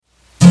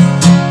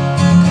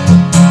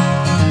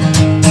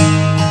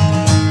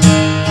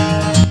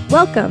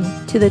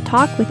Welcome to the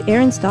Talk with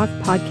Erin Stock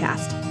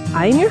podcast.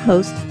 I am your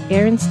host,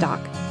 Erin Stock,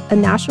 a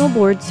National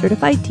Board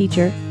Certified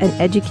Teacher and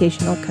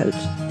Educational Coach.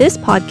 This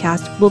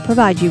podcast will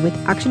provide you with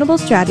actionable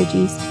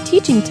strategies,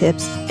 teaching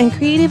tips, and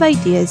creative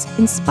ideas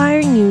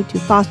inspiring you to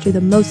foster the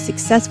most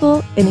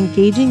successful and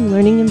engaging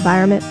learning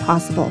environment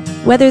possible.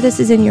 Whether this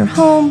is in your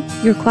home,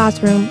 your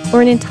classroom,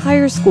 or an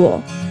entire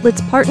school, let's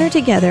partner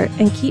together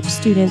and keep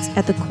students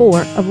at the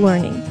core of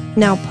learning.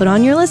 Now put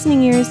on your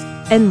listening ears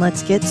and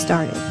let's get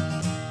started.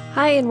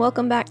 Hi, and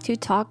welcome back to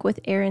Talk with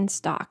Erin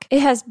Stock.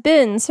 It has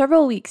been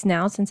several weeks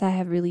now since I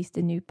have released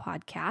a new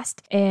podcast,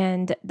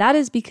 and that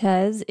is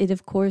because it,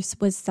 of course,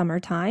 was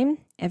summertime.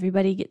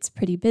 Everybody gets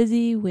pretty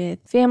busy with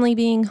family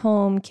being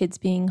home, kids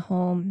being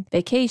home,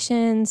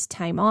 vacations,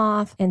 time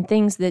off, and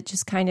things that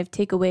just kind of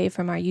take away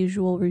from our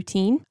usual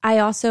routine. I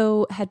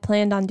also had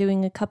planned on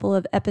doing a couple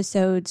of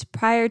episodes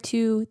prior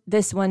to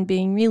this one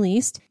being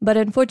released, but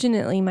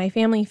unfortunately, my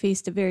family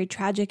faced a very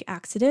tragic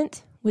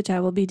accident, which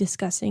I will be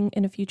discussing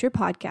in a future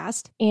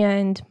podcast,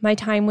 and my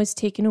time was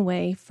taken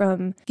away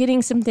from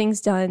getting some things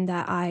done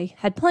that I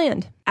had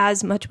planned.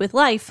 As much with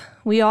life,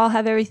 we all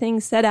have everything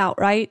set out,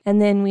 right?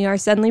 And then we are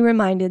suddenly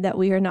reminded that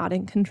we are not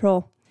in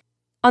control.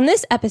 On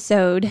this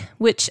episode,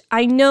 which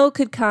I know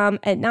could come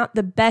at not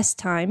the best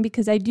time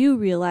because I do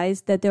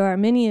realize that there are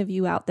many of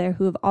you out there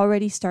who have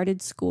already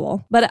started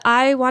school, but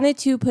I wanted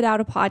to put out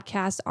a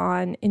podcast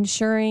on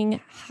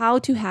ensuring how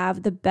to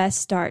have the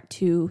best start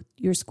to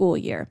your school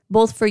year,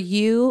 both for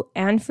you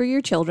and for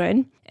your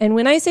children. And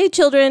when I say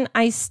children,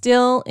 I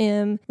still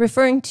am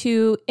referring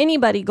to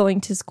anybody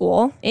going to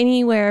school,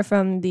 anywhere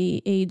from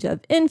the age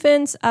of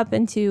infants up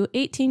into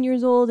 18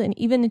 years old and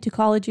even into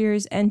college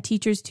years, and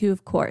teachers too,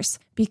 of course.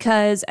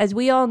 Because as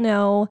we all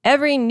know,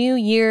 every new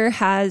year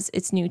has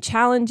its new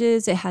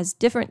challenges. It has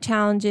different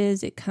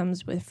challenges. It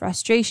comes with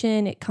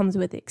frustration. It comes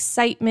with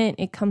excitement.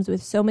 It comes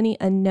with so many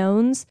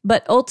unknowns.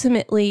 But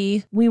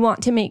ultimately, we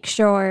want to make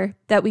sure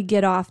that we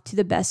get off to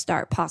the best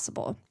start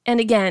possible. And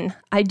again,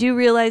 I do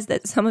realize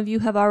that some of you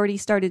have already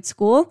started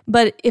school,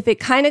 but if it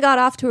kind of got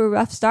off to a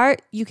rough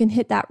start, you can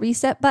hit that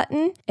reset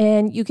button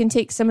and you can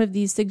take some of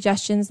these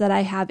suggestions that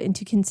I have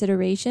into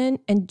consideration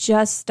and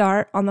just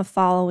start on the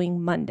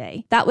following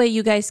Monday. That way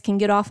you guys can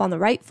get off on the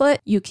right foot,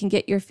 you can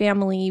get your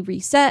family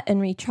reset and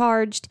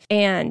recharged,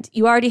 and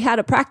you already had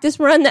a practice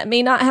run that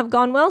may not have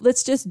gone well.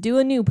 Let's just do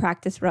a new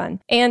practice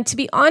run. And to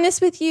be honest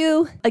with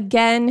you,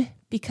 again,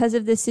 because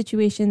of this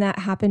situation that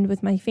happened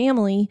with my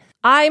family,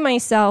 I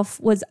myself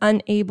was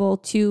unable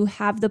to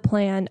have the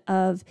plan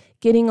of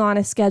getting on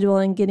a schedule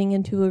and getting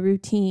into a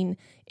routine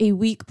a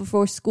week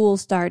before school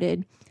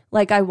started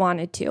like I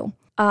wanted to.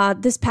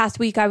 This past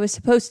week, I was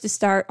supposed to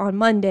start on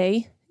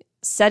Monday,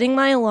 setting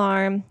my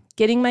alarm,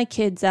 getting my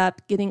kids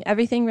up, getting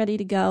everything ready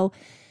to go,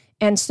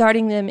 and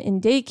starting them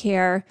in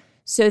daycare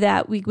so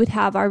that we would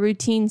have our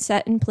routine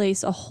set in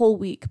place a whole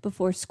week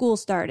before school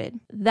started.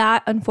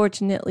 That,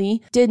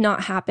 unfortunately, did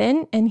not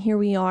happen, and here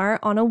we are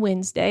on a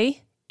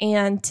Wednesday,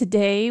 and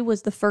today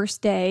was the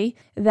first day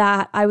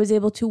that I was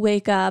able to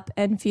wake up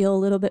and feel a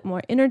little bit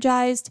more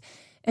energized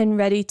and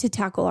ready to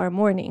tackle our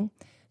morning.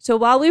 So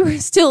while we were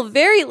still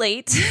very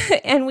late,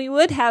 and we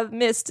would have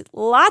missed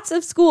lots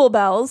of school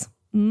bells,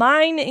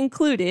 mine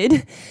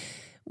included,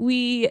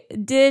 we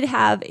did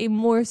have a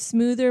more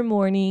smoother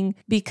morning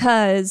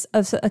because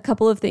of a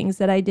couple of things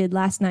that I did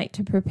last night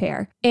to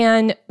prepare.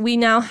 And we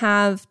now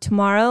have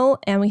tomorrow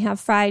and we have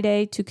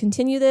Friday to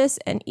continue this,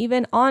 and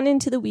even on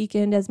into the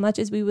weekend, as much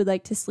as we would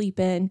like to sleep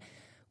in,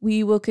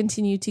 we will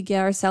continue to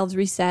get ourselves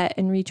reset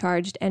and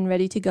recharged and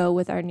ready to go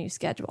with our new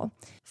schedule.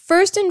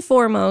 First and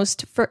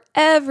foremost, for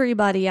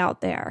everybody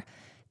out there,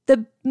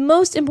 the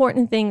most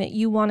important thing that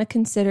you want to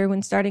consider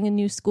when starting a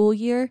new school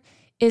year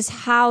is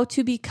how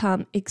to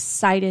become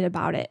excited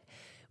about it.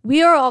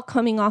 We are all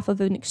coming off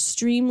of an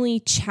extremely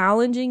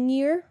challenging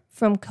year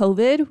from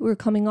COVID. We're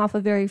coming off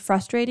a very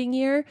frustrating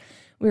year.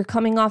 We're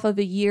coming off of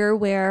a year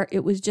where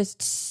it was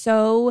just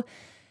so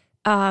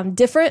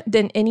different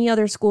than any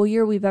other school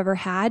year we've ever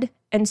had.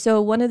 And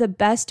so one of the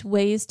best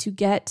ways to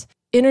get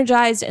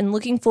energized and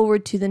looking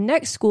forward to the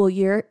next school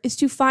year is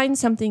to find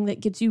something that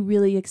gets you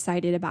really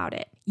excited about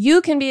it. You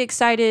can be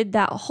excited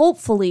that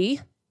hopefully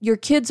your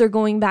kids are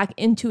going back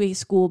into a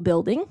school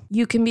building.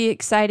 You can be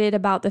excited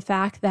about the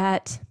fact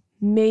that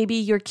maybe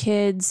your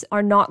kids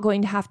are not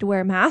going to have to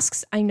wear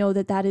masks. I know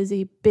that that is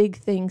a big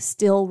thing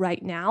still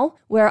right now.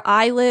 Where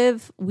I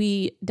live,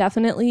 we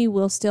definitely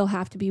will still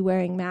have to be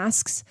wearing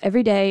masks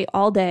every day,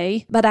 all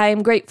day. But I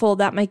am grateful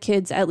that my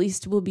kids at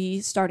least will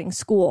be starting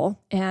school,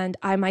 and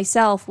I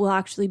myself will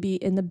actually be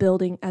in the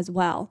building as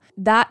well.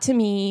 That to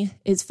me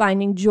is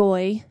finding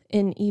joy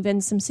in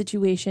even some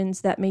situations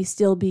that may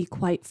still be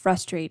quite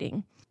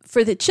frustrating.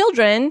 For the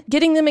children,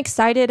 getting them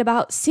excited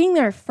about seeing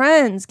their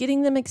friends,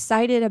 getting them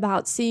excited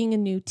about seeing a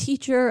new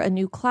teacher, a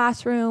new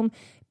classroom,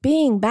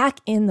 being back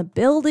in the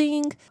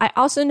building. I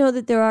also know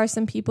that there are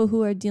some people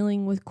who are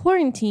dealing with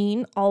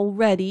quarantine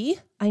already.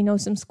 I know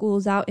some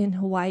schools out in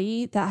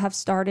Hawaii that have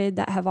started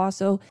that have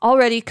also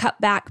already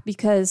cut back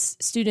because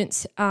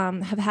students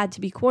have had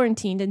to be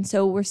quarantined. And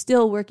so we're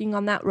still working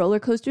on that roller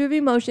coaster of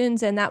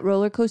emotions and that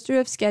roller coaster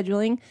of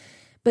scheduling,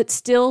 but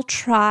still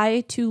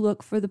try to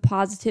look for the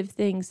positive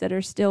things that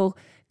are still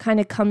kind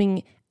of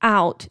coming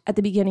out at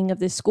the beginning of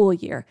this school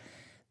year.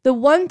 The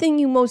one thing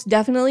you most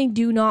definitely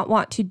do not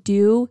want to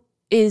do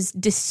is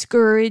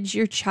discourage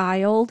your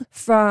child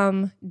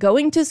from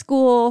going to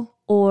school,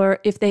 or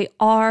if they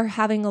are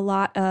having a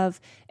lot of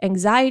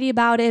anxiety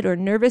about it or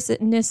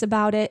nervousness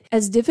about it.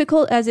 As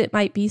difficult as it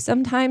might be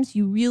sometimes,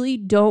 you really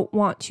don't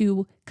want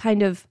to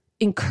kind of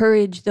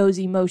encourage those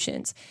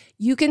emotions.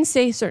 You can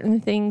say certain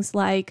things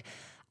like,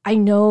 I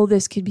know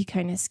this could be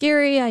kind of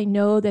scary. I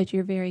know that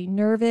you're very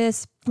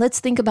nervous. Let's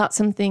think about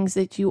some things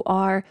that you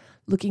are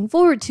looking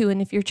forward to.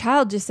 And if your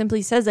child just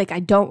simply says like, I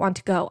don't want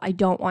to go, I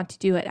don't want to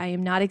do it, I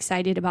am not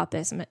excited about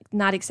this, I'm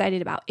not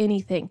excited about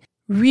anything,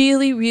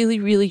 really, really,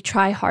 really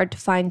try hard to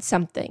find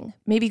something.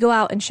 Maybe go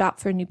out and shop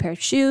for a new pair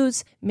of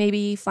shoes,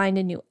 maybe find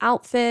a new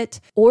outfit,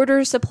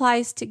 order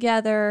supplies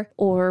together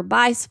or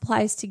buy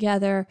supplies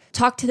together.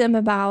 Talk to them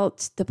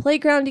about the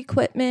playground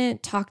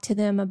equipment, talk to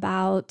them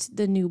about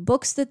the new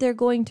books that they're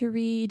going to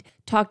read,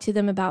 talk to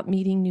them about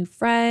meeting new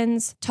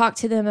friends, talk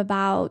to them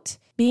about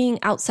being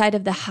outside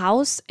of the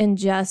house and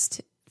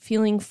just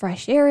feeling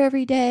fresh air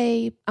every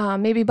day,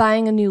 maybe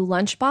buying a new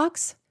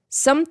lunchbox.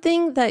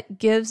 Something that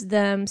gives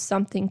them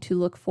something to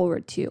look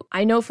forward to.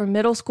 I know for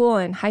middle school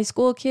and high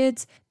school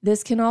kids,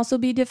 this can also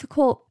be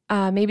difficult.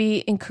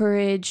 Maybe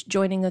encourage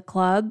joining a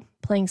club,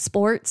 playing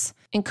sports,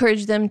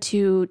 encourage them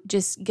to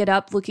just get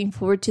up looking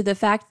forward to the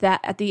fact that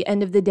at the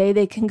end of the day,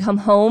 they can come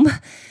home.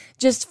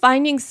 Just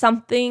finding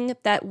something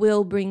that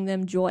will bring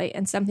them joy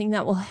and something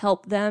that will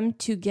help them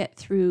to get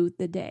through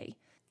the day.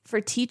 For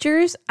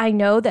teachers, I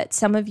know that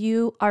some of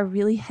you are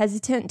really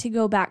hesitant to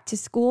go back to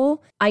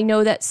school. I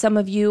know that some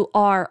of you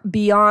are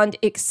beyond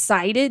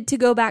excited to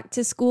go back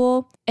to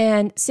school.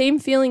 And same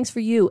feelings for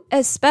you,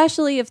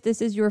 especially if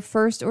this is your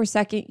first or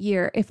second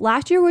year. If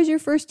last year was your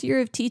first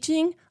year of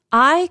teaching,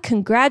 I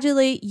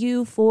congratulate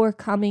you for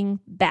coming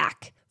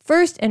back.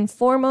 First and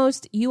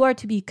foremost, you are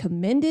to be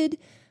commended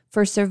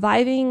for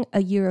surviving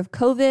a year of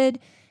COVID,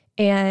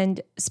 and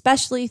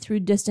especially through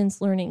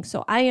distance learning.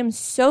 So I am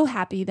so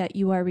happy that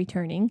you are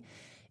returning.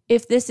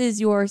 If this is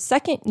your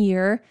second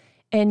year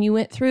and you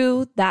went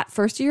through that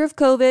first year of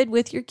COVID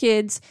with your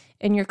kids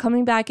and you're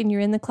coming back and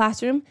you're in the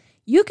classroom,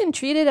 you can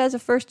treat it as a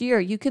first year.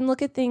 You can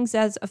look at things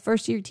as a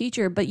first year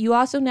teacher, but you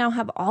also now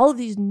have all of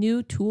these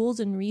new tools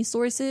and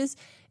resources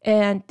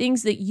and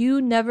things that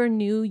you never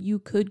knew you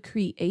could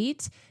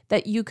create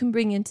that you can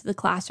bring into the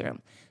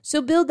classroom.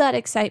 So build that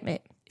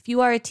excitement. If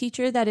you are a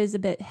teacher that is a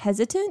bit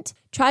hesitant,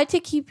 try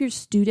to keep your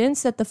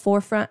students at the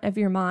forefront of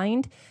your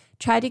mind.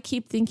 Try to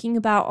keep thinking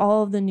about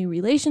all of the new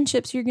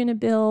relationships you're going to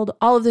build,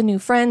 all of the new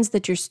friends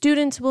that your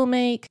students will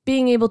make,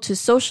 being able to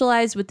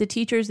socialize with the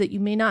teachers that you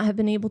may not have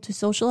been able to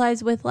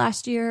socialize with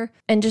last year,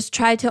 and just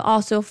try to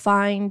also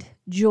find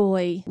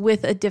joy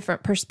with a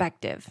different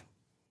perspective.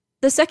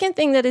 The second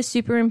thing that is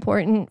super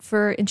important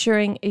for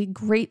ensuring a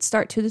great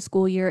start to the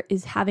school year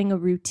is having a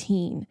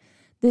routine.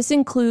 This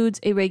includes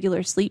a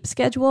regular sleep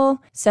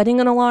schedule,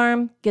 setting an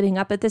alarm, getting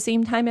up at the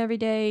same time every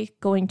day,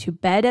 going to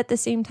bed at the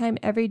same time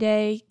every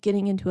day,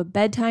 getting into a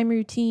bedtime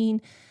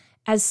routine.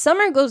 As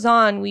summer goes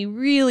on, we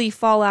really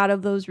fall out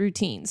of those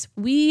routines.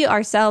 We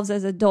ourselves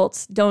as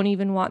adults don't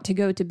even want to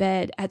go to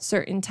bed at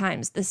certain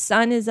times. The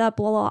sun is up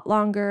a lot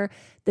longer,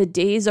 the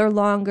days are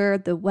longer,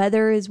 the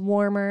weather is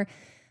warmer,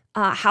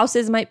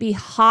 houses might be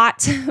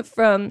hot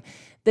from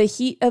the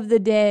heat of the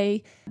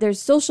day.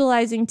 There's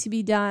socializing to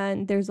be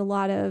done. There's a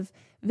lot of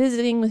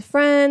visiting with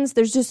friends.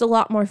 There's just a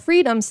lot more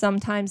freedom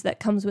sometimes that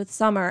comes with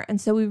summer.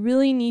 And so we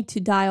really need to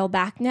dial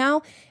back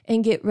now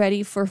and get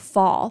ready for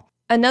fall.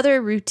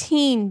 Another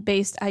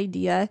routine-based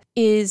idea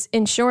is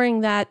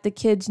ensuring that the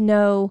kids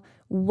know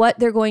what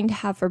they're going to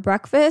have for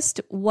breakfast,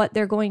 what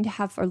they're going to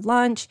have for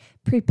lunch,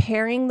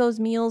 preparing those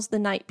meals the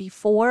night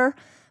before,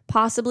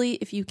 possibly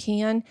if you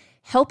can,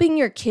 helping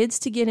your kids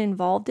to get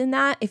involved in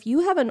that. If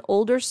you have an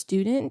older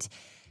student,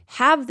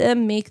 have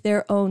them make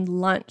their own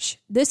lunch.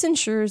 This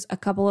ensures a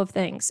couple of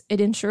things. It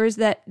ensures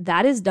that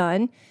that is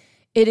done.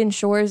 It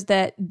ensures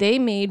that they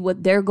made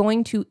what they're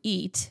going to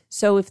eat.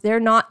 So if they're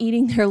not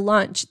eating their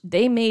lunch,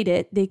 they made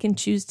it. They can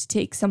choose to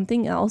take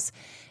something else.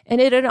 And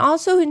it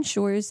also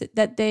ensures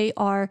that they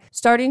are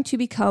starting to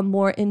become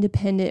more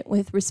independent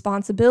with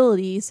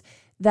responsibilities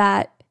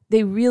that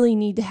they really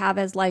need to have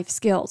as life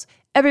skills.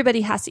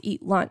 Everybody has to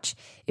eat lunch.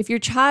 If your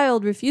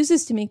child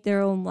refuses to make their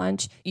own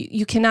lunch,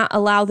 you cannot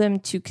allow them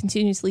to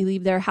continuously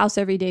leave their house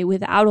every day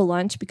without a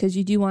lunch because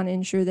you do want to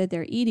ensure that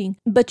they're eating.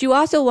 But you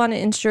also want to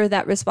ensure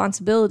that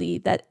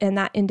responsibility and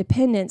that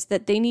independence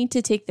that they need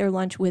to take their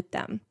lunch with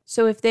them.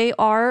 So if they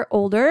are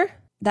older,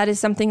 that is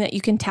something that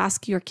you can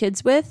task your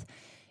kids with.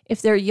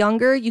 If they're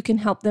younger, you can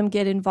help them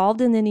get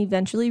involved and then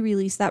eventually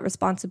release that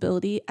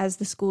responsibility as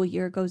the school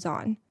year goes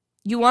on.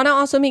 You want to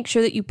also make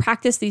sure that you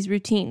practice these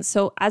routines.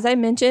 So as I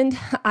mentioned,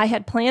 I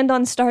had planned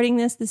on starting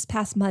this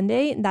past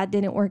Monday, and that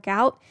didn't work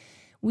out.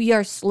 We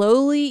are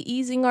slowly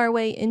easing our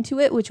way into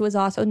it, which was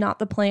also not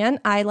the plan.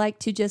 I like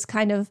to just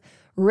kind of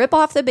rip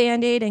off the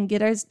Band-Aid and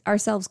get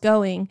ourselves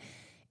going.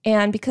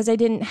 And because I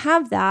didn't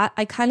have that,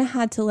 I kind of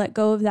had to let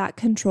go of that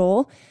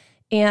control.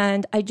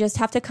 And I just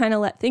have to kind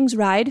of let things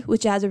ride,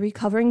 which as a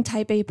recovering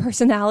type A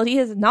personality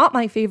is not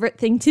my favorite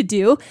thing to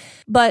do.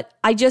 But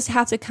I just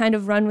have to kind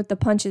of run with the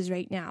punches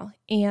right now.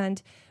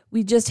 And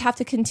we just have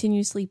to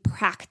continuously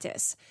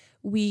practice.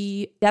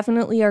 We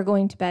definitely are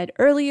going to bed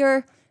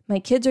earlier. My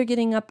kids are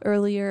getting up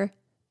earlier.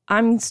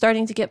 I'm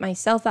starting to get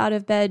myself out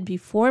of bed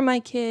before my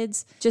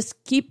kids.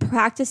 Just keep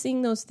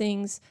practicing those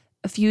things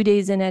a few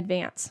days in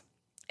advance.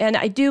 And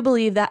I do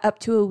believe that up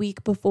to a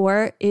week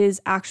before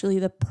is actually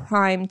the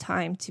prime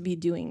time to be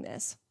doing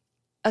this.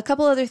 A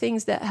couple other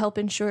things that help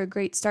ensure a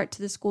great start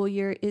to the school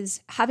year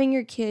is having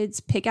your kids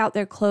pick out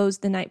their clothes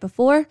the night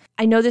before.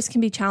 I know this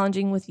can be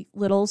challenging with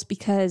littles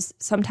because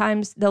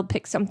sometimes they'll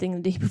pick something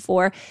the day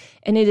before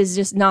and it is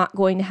just not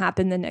going to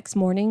happen the next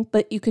morning,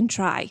 but you can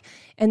try.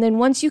 And then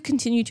once you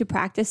continue to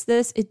practice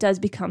this, it does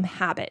become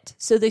habit.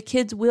 So the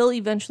kids will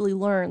eventually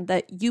learn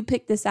that you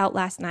picked this out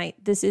last night.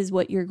 This is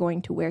what you're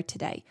going to wear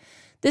today.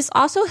 This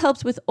also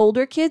helps with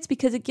older kids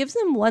because it gives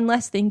them one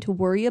less thing to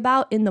worry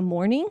about in the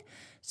morning.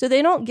 So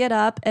they don't get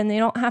up and they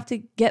don't have to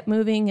get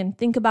moving and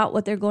think about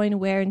what they're going to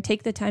wear and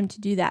take the time to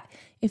do that.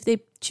 If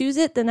they choose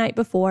it the night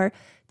before,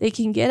 they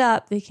can get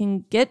up, they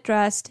can get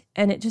dressed,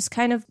 and it just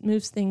kind of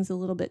moves things a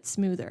little bit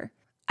smoother.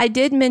 I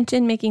did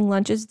mention making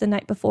lunches the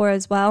night before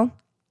as well.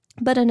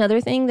 But another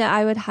thing that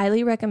I would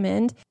highly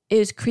recommend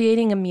is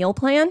creating a meal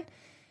plan.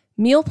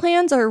 Meal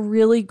plans are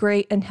really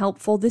great and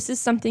helpful. This is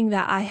something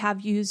that I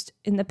have used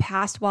in the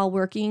past while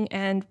working,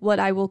 and what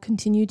I will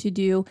continue to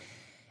do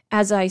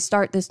as I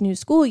start this new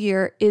school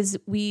year is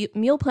we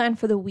meal plan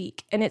for the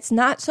week. And it's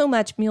not so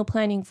much meal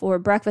planning for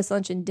breakfast,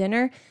 lunch, and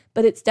dinner,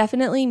 but it's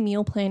definitely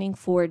meal planning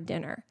for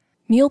dinner.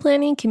 Meal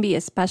planning can be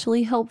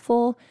especially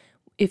helpful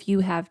if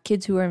you have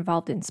kids who are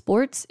involved in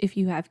sports, if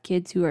you have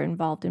kids who are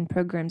involved in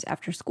programs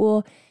after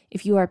school,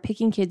 if you are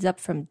picking kids up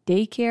from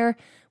daycare.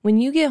 When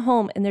you get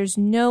home and there's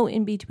no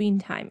in-between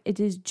time, it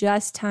is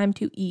just time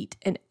to eat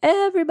and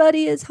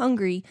everybody is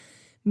hungry,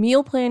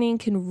 meal planning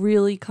can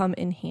really come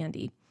in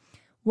handy.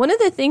 One of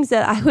the things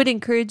that I would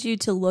encourage you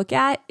to look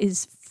at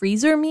is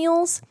freezer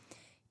meals.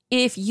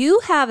 If you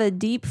have a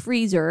deep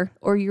freezer,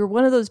 or you're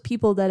one of those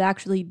people that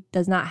actually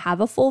does not have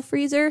a full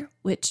freezer,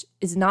 which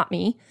is not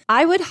me,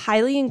 I would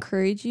highly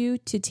encourage you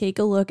to take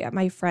a look at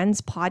my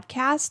friend's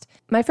podcast.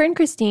 My friend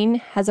Christine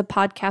has a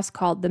podcast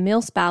called The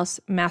MilSpouse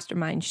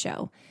Mastermind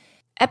Show.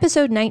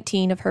 Episode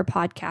 19 of her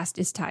podcast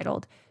is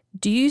titled,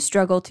 Do You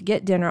Struggle to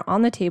Get Dinner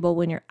on the Table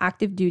When Your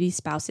Active Duty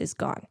Spouse is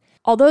Gone?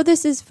 Although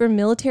this is for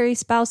military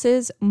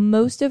spouses,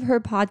 most of her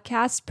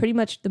podcasts, pretty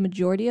much the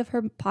majority of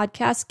her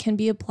podcasts, can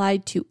be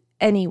applied to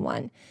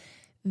anyone.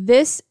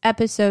 This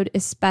episode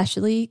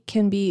especially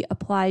can be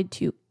applied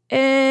to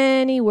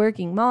any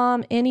working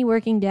mom, any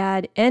working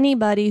dad,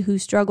 anybody who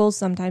struggles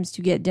sometimes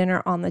to get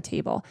dinner on the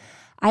table.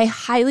 I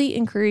highly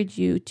encourage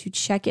you to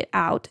check it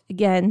out.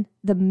 Again,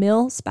 the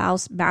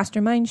MilSpouse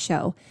Mastermind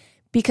Show,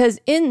 because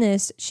in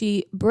this,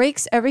 she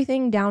breaks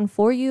everything down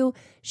for you.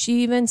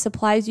 She even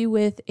supplies you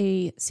with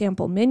a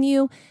sample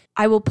menu.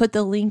 I will put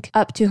the link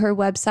up to her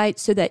website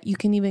so that you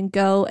can even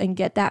go and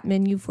get that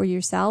menu for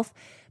yourself.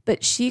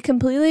 But she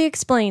completely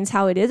explains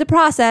how it is a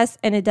process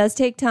and it does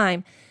take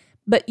time.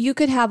 But you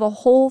could have a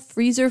whole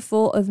freezer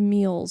full of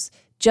meals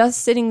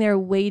just sitting there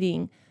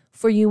waiting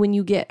for you when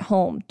you get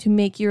home to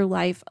make your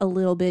life a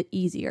little bit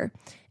easier.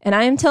 And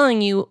I am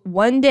telling you,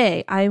 one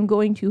day I am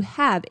going to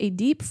have a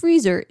deep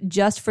freezer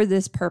just for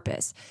this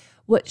purpose.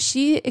 What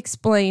she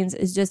explains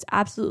is just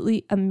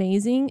absolutely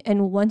amazing.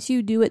 And once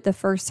you do it the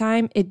first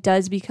time, it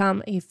does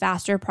become a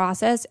faster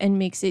process and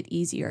makes it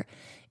easier.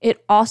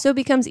 It also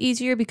becomes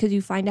easier because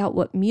you find out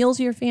what meals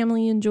your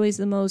family enjoys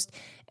the most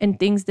and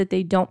things that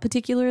they don't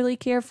particularly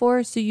care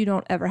for, so you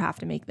don't ever have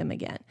to make them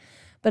again.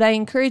 But I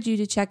encourage you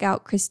to check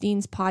out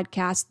Christine's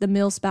podcast, The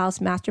MilSpouse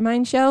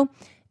Mastermind Show,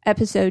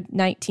 episode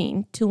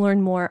 19, to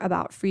learn more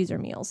about freezer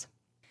meals.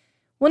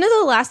 One of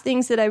the last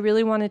things that I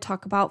really want to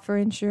talk about for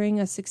ensuring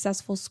a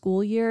successful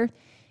school year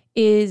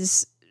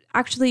is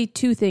actually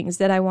two things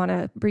that I want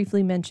to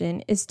briefly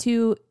mention, is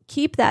to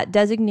keep that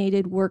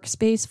designated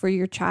workspace for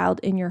your child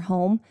in your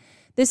home.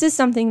 This is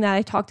something that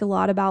I talked a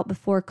lot about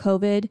before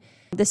COVID.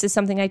 This is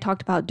something I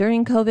talked about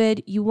during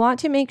COVID. You want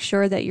to make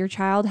sure that your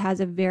child has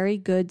a very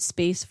good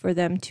space for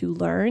them to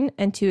learn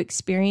and to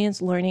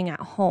experience learning at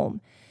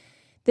home.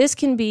 This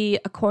can be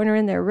a corner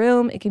in their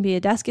room. It can be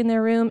a desk in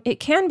their room. It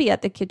can be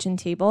at the kitchen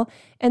table.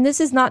 And this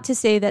is not to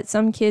say that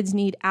some kids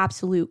need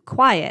absolute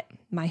quiet.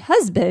 My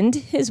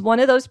husband is one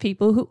of those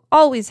people who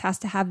always has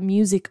to have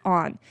music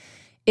on.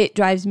 It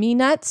drives me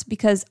nuts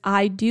because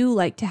I do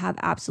like to have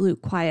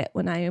absolute quiet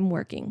when I am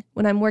working.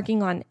 When I'm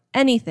working on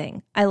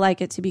anything, I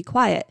like it to be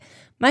quiet.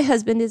 My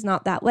husband is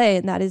not that way,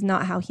 and that is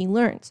not how he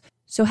learns.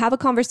 So have a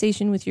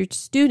conversation with your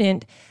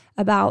student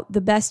about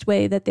the best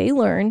way that they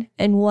learn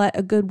and what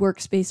a good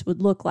workspace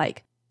would look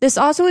like. This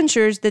also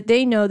ensures that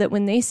they know that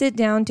when they sit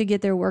down to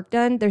get their work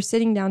done, they're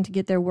sitting down to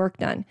get their work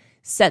done.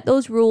 Set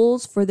those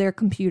rules for their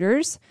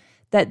computers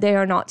that they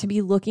are not to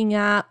be looking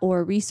at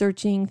or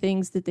researching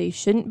things that they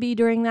shouldn't be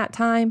during that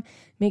time.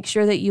 Make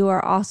sure that you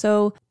are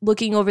also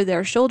looking over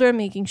their shoulder,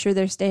 making sure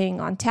they're staying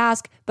on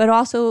task, but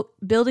also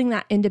building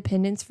that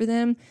independence for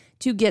them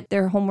to get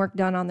their homework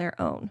done on their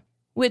own.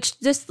 Which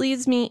just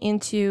leads me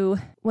into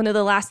one of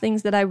the last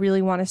things that I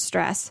really want to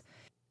stress.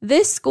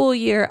 This school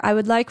year, I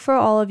would like for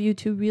all of you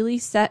to really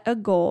set a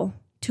goal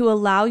to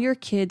allow your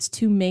kids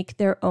to make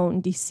their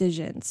own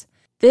decisions.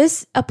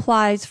 This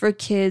applies for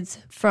kids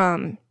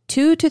from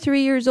 2 to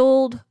 3 years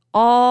old,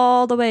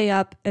 all the way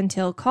up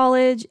until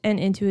college and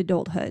into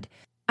adulthood.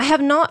 I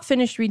have not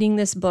finished reading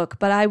this book,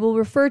 but I will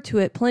refer to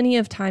it plenty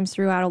of times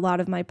throughout a lot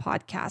of my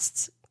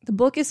podcasts. The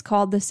book is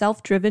called The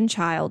Self-Driven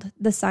Child,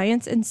 The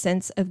Science and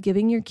Sense of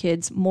Giving Your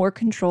Kids More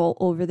Control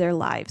Over Their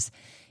Lives.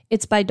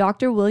 It's by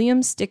Dr.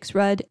 William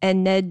Stixrud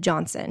and Ned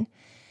Johnson.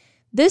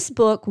 This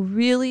book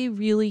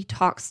really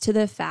talks to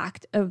the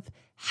fact of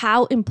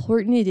how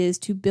important it is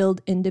to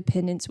build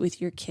independence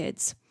with your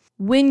kids.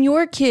 When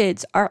your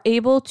kids are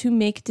able to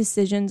make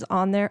decisions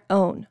on their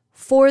own,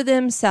 for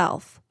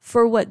themselves,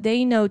 for what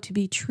they know to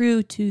be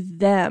true to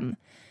them,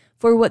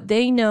 for what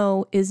they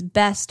know is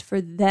best for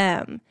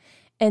them,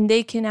 and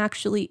they can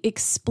actually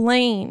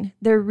explain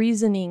their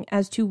reasoning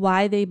as to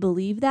why they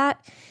believe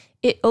that,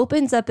 it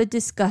opens up a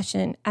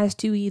discussion as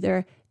to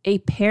either a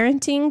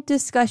parenting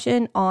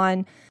discussion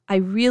on, I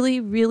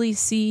really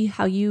see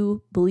how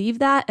you believe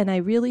that, and I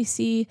really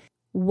see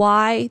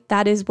why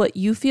that is what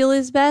you feel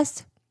is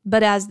best.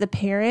 But as the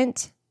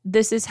parent,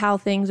 this is how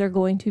things are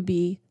going to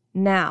be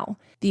now.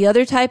 The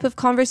other type of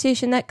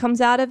conversation that comes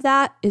out of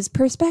that is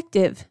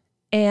perspective.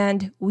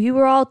 And we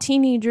were all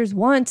teenagers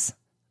once,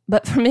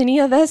 but for many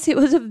of us, it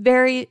was a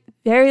very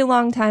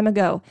long time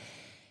ago.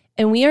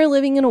 And we are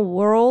living in a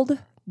world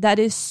that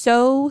is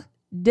so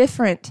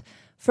different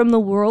from the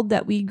world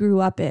that we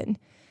grew up in.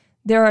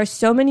 There are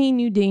so many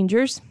new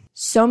dangers,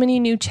 so many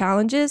new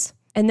challenges,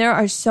 and there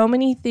are so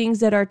many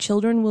things that our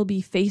children will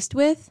be faced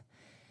with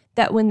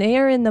that when they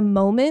are in the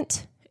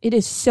moment, it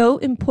is so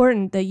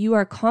important that you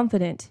are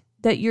confident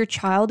that your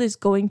child is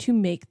going to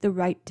make the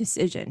right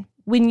decision.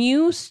 When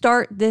you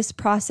start this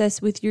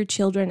process with your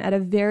children at a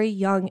very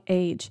young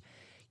age,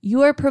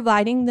 you are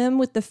providing them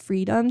with the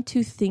freedom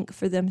to think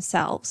for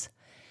themselves.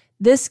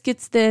 This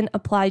gets then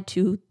applied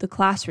to the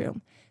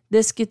classroom.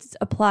 This gets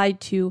applied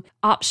to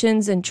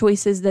options and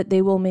choices that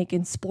they will make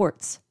in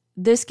sports.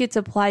 This gets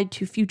applied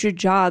to future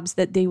jobs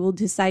that they will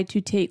decide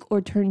to take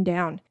or turn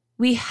down.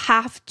 We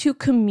have to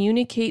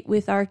communicate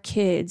with our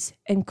kids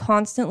and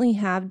constantly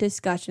have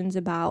discussions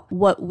about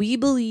what we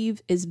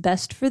believe is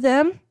best for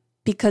them,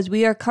 because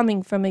we are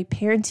coming from a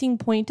parenting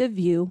point of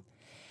view,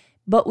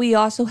 but we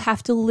also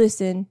have to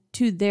listen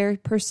to their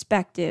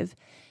perspective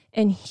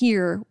and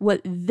hear what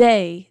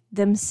they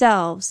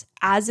themselves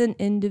as an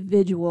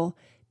individual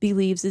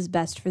believes is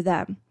best for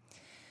them.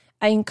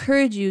 I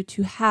encourage you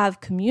to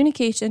have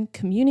communication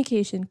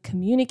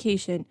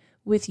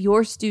with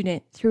your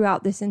student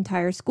throughout this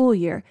entire school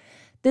year.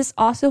 This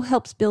also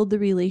helps build the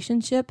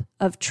relationship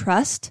of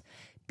trust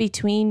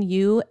between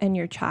you and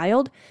your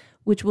child,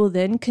 which will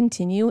then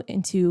continue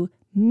into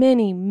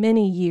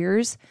many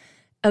years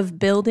of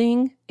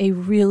building a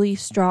really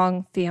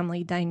strong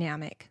family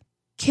dynamic.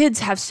 Kids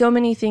have so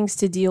many things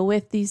to deal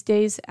with these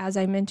days, as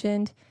I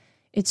mentioned.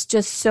 It's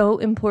just so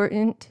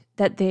important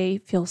that they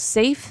feel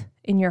safe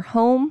in your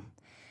home,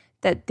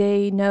 that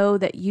they know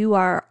that you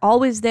are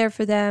always there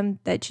for them,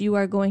 that you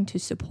are going to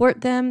support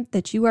them,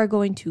 that you are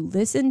going to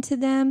listen to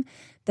them,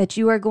 that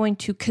you are going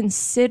to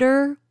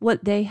consider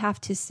what they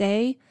have to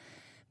say,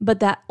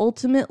 but that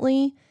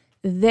ultimately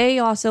they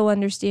also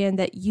understand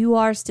that you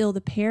are still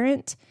the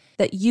parent,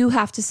 that you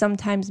have to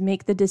sometimes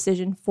make the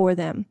decision for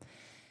them.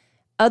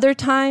 Other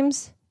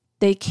times,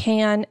 they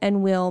can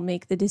and will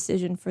make the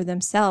decision for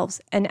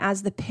themselves. And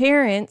as the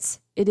parents,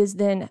 it is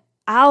then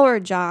our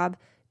job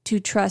to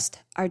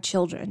trust our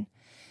children.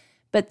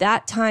 But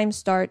that time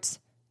starts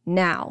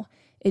now.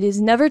 It is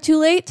never too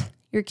late.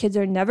 Your kids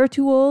are never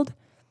too old.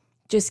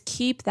 Just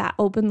keep that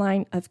open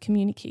line of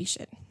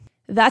communication.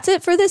 That's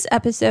it for this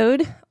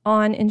episode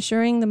on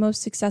ensuring the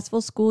most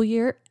successful school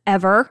year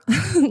ever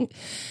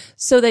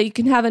so that you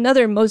can have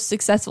another most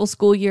successful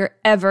school year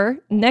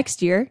ever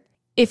next year.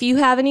 If you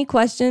have any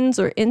questions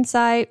or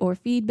insight or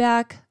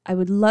feedback, I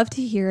would love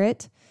to hear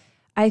it.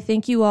 I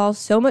thank you all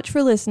so much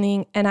for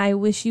listening, and I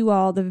wish you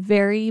all the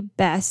very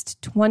best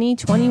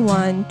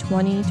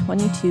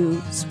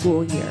 2021-2022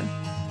 school year.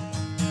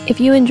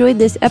 If you enjoyed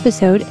this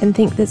episode and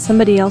think that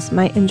somebody else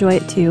might enjoy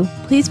it too,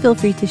 please feel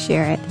free to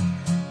share it.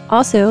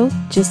 Also,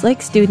 just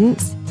like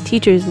students,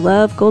 teachers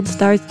love gold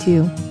stars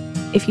too.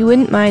 If you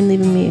wouldn't mind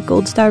leaving me a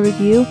gold star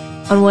review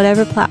on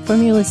whatever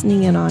platform you're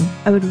listening in on,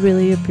 I would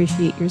really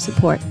appreciate your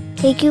support.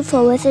 Thank you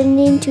for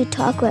listening to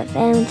Talk with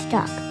Aaron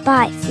Stock.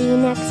 Bye. See you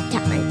next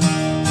time.